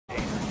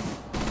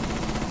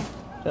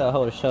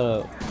Shut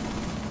up.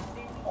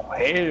 Oh,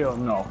 hell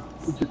no.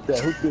 Who did that?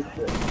 10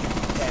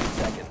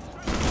 seconds.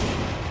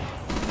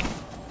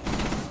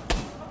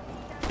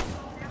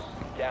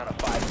 Down to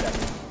 5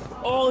 seconds.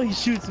 Oh, he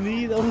shoots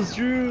me. That was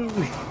Drew.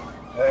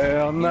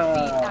 Hell no.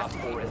 Op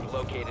 4 has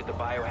located the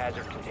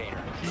biohazard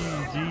container.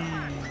 GG.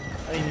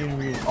 I knew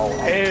we were. Oh,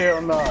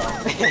 hell no.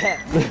 Hey,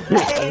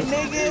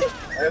 nigga.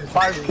 That's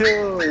 5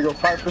 kills. You go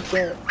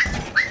 5%.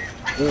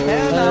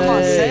 Hell no, I'm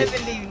on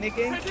 70,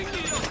 nigga.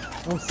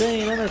 I'm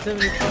saying I'm at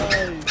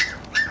 75.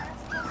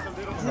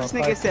 This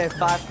nigga said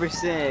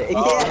 5%.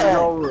 Oh, Yeah.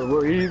 no,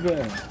 we're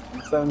even.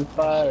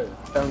 75.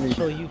 70.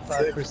 Show you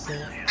 5%.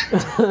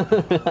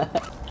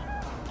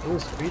 It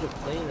was free to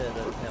play that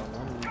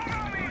 1 week.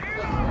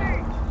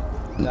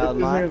 That was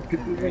mine. Get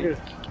these niggas.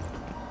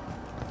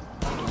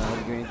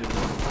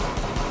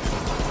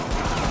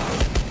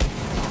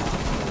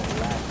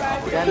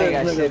 That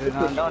nigga shit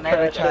on. Don't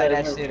ever try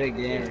that shit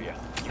again.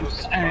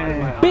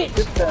 Bitch!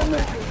 Get that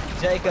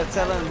nigga. Jacob,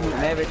 tell him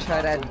never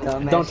try that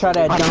dumb Don't try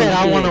that dumb shit. I said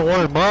I want to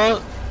warm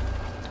up.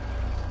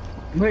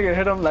 Nigga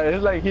hit him like,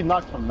 it's like he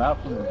knocked him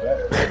out from the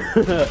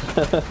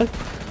back.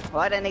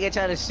 Why that nigga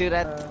try to shoot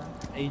at?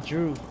 Hey,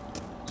 Drew.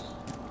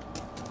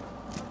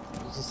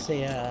 Just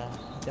say,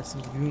 got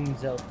some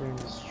goons out there in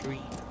the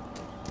street.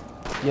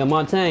 Yeah,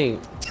 Montaigne.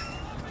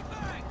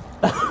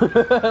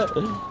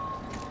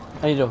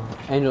 Angel.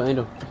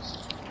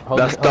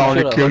 That's the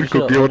only kill you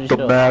could get with the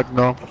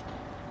Magnum.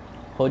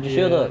 Hold your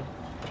shield up.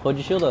 Hold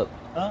your shield up.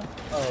 Huh?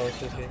 Oh,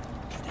 it's okay.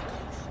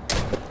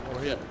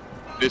 Over here.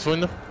 This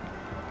window?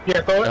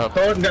 Yeah, throw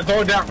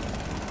it down.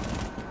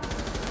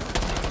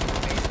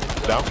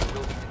 Down?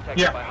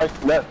 Yeah.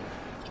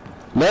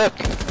 Left.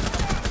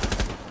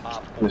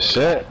 Good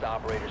shit.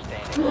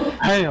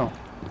 Damn.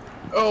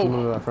 Oh.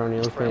 Move out front of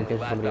you. Let's pay attention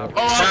to somebody else.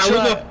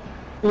 Oh,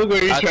 Look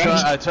what you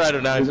trying. I tried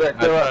it now. Is that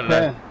still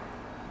up?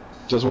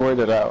 Just wait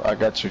it out. I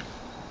got you.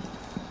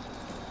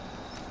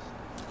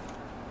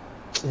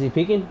 Is he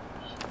peeking?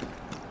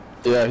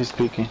 Yeah, he's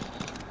peeking.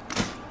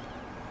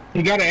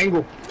 He got an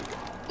angle.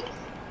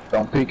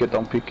 Don't peek it.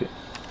 Don't peek it.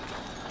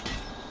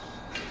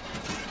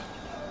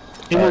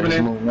 He's moving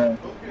in. Moving in.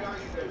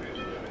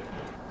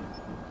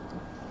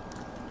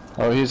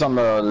 Oh, he's on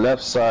the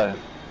left side.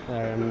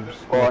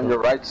 Or on your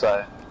right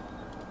side.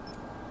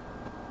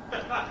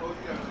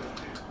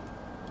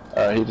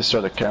 He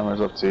destroyed the cameras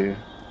up to you.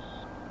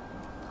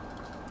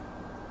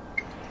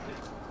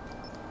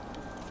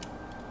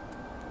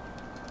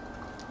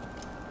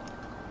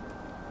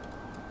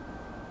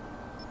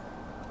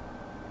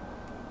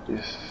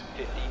 Yes.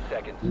 15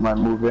 seconds. You might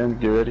move in.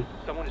 Get ready.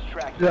 Someone is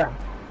tracking. Yeah.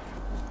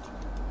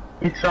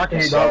 He's tracking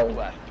me, Yes, dog.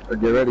 Left.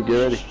 Get ready. Get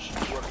ready.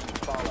 Working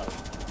follow.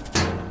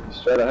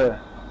 Straight ahead.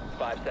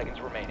 5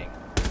 seconds remaining.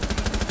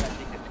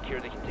 Attempting to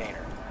secure the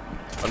container.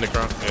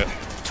 Underground, yeah.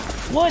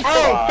 What?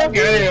 Oh, fuck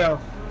yeah.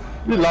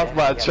 You lost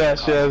my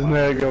trash ass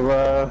nigga,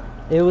 bro.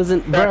 It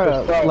wasn't,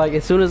 bro. Fuck. Like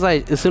as soon as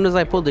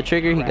I pulled the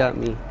trigger, he got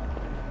me.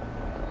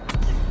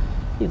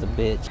 He's a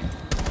bitch.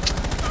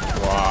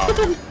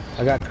 Wow.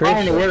 I got I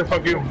don't know Chris. where the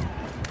fuck you.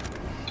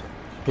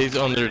 He's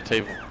under the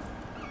table.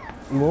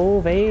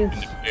 Move, Ace.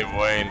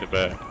 Way in the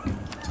back.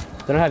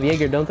 They don't have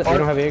Jaeger, don't they? They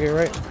don't have Jaeger,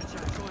 right?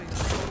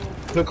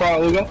 Good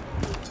call, Lugo.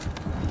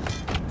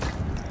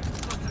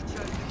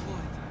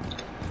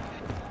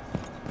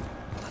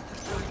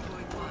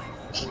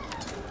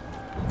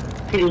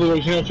 Hey, Lugo,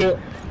 you see that shit?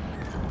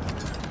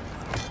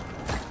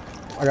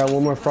 I got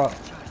one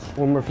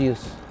more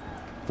fuse.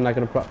 I'm not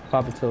gonna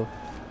pop it till.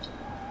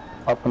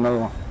 Up another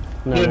one.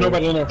 No, There's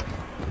nobody in there.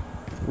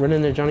 Run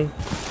in there, Johnny.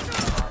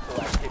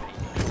 Hostile activity.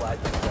 Utilize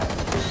the threat.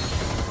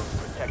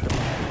 Protect the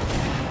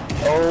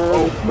plan.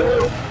 Oh, man.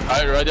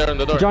 Right there on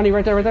the door. Johnny,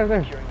 right there.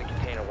 Securing the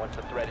container once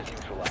the threat is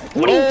neutralized.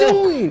 What are you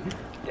doing?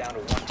 Down to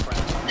 1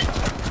 friend.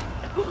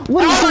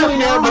 What is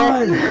going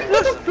on?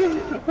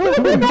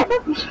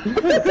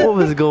 What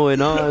was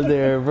going on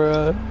there,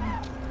 bro?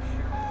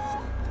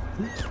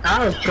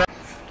 I was trying.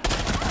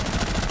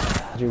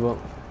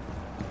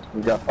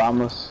 We got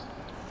bombers.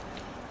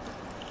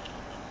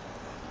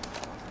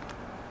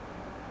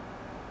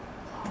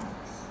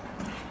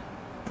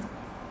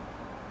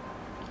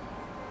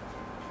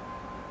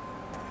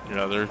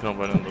 Yeah, there's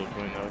nobody on those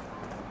windows.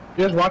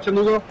 You just watching,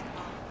 Lugo?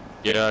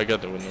 Yeah, I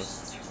got the window.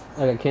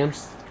 I got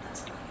cams.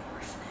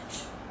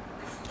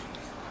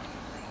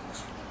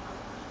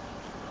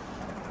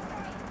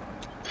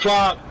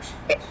 Fuck.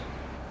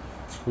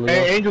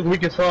 Hey, Angel's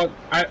weak as fuck.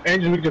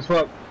 Angel's weak as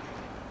fuck.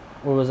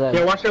 Where was that?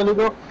 Yeah, watch that,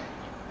 Lugo.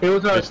 It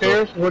was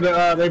stairs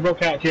where they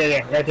broke out.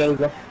 Yeah, right there,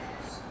 Lugo.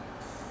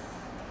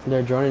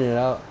 They're droning it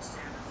out.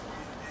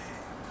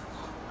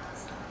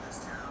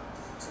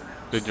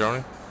 They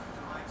droning?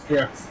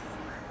 Yeah.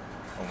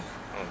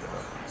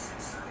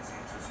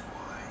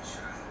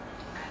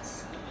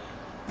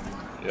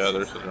 Yeah,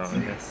 there's a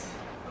drone here.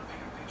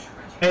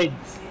 Hey,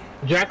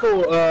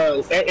 Jackal,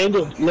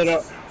 Angel lit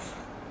up.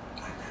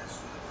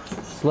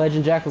 Sledge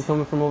and Jackal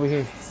coming from over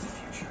here.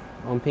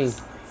 On ping.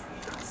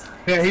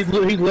 Yeah, he's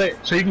lit,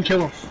 so you can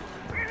kill him.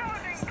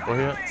 Where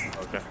he at?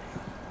 Okay.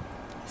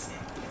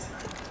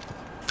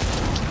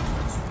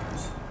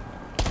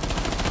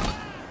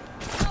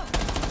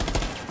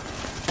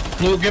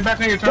 Blue, get back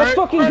on your turret. Let's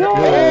fucking go!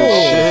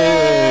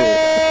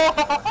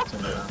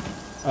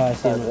 Oh, I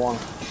see him. One.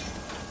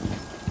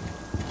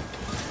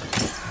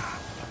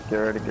 Get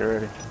ready, get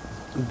ready.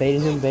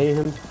 Baiting him, baiting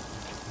him.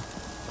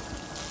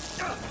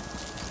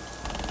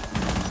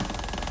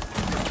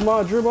 Come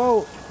on,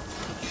 Dribble.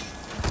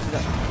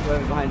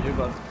 Whoever's behind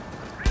Dribble.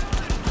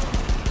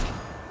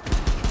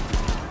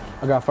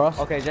 I got Frost.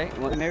 Okay, Jake.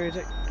 One area,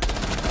 Jake.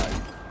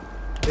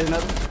 There's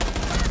another.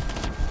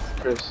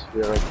 Chris,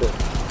 you're right there.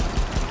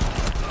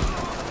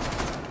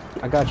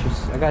 I got you,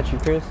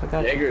 Chris. I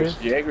got you, Chris.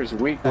 Jaeger's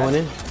weak. Going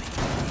in.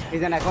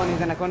 He's in that corner, he's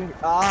in that corner.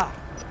 Ah!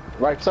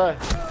 Right side.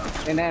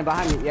 And then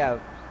behind me, yeah.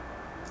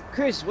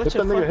 Chris, what's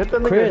Hit that your nigga, hit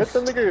that nigga, Chris.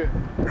 hit that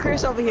nigga.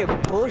 Chris over here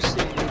bullshit.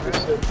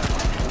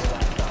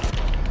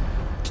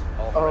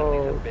 All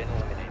friendlies have been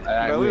eliminated.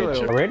 Bro, we were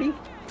Already?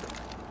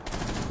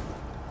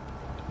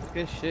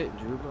 good shit,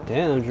 Drew, bro.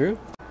 Damn, Drew.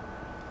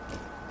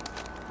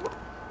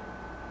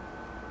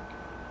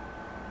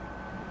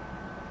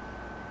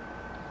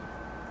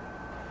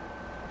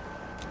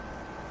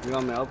 You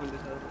want me to open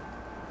this over?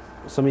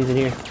 Somebody's in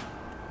here.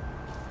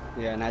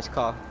 Yeah, nice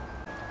call.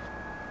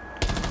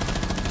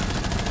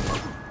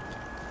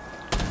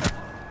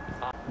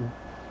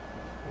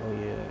 Oh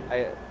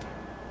yeah.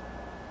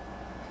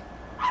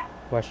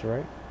 Watch the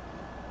right.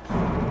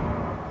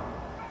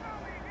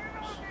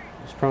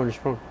 Just prone,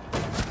 just prone.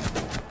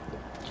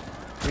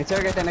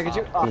 Interrogate that nigga,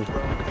 Drew. Oh.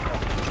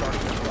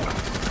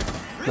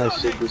 Nice.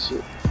 Shit, good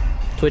shit.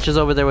 Twitch is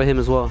over there with him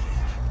as well.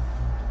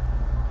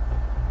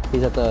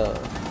 He's at the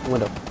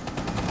window.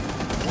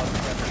 One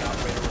friendly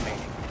operator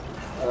remaining.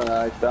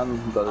 I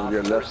done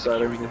your left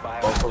side of me.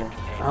 Both of them.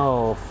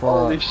 Oh fuck.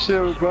 Holy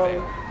shit, bro.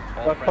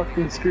 My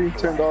fucking screen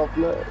turned off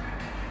black.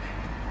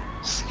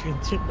 Screen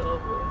turned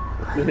off.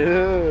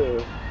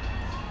 Yeah.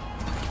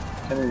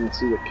 Can't even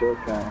see the kill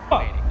cam.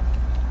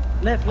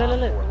 Left. Or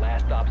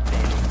last stop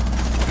standing.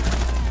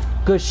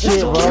 Good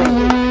shit, bro.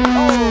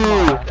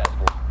 Successful.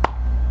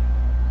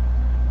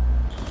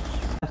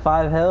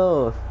 5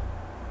 health.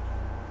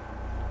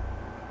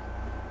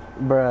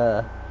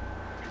 Bruh.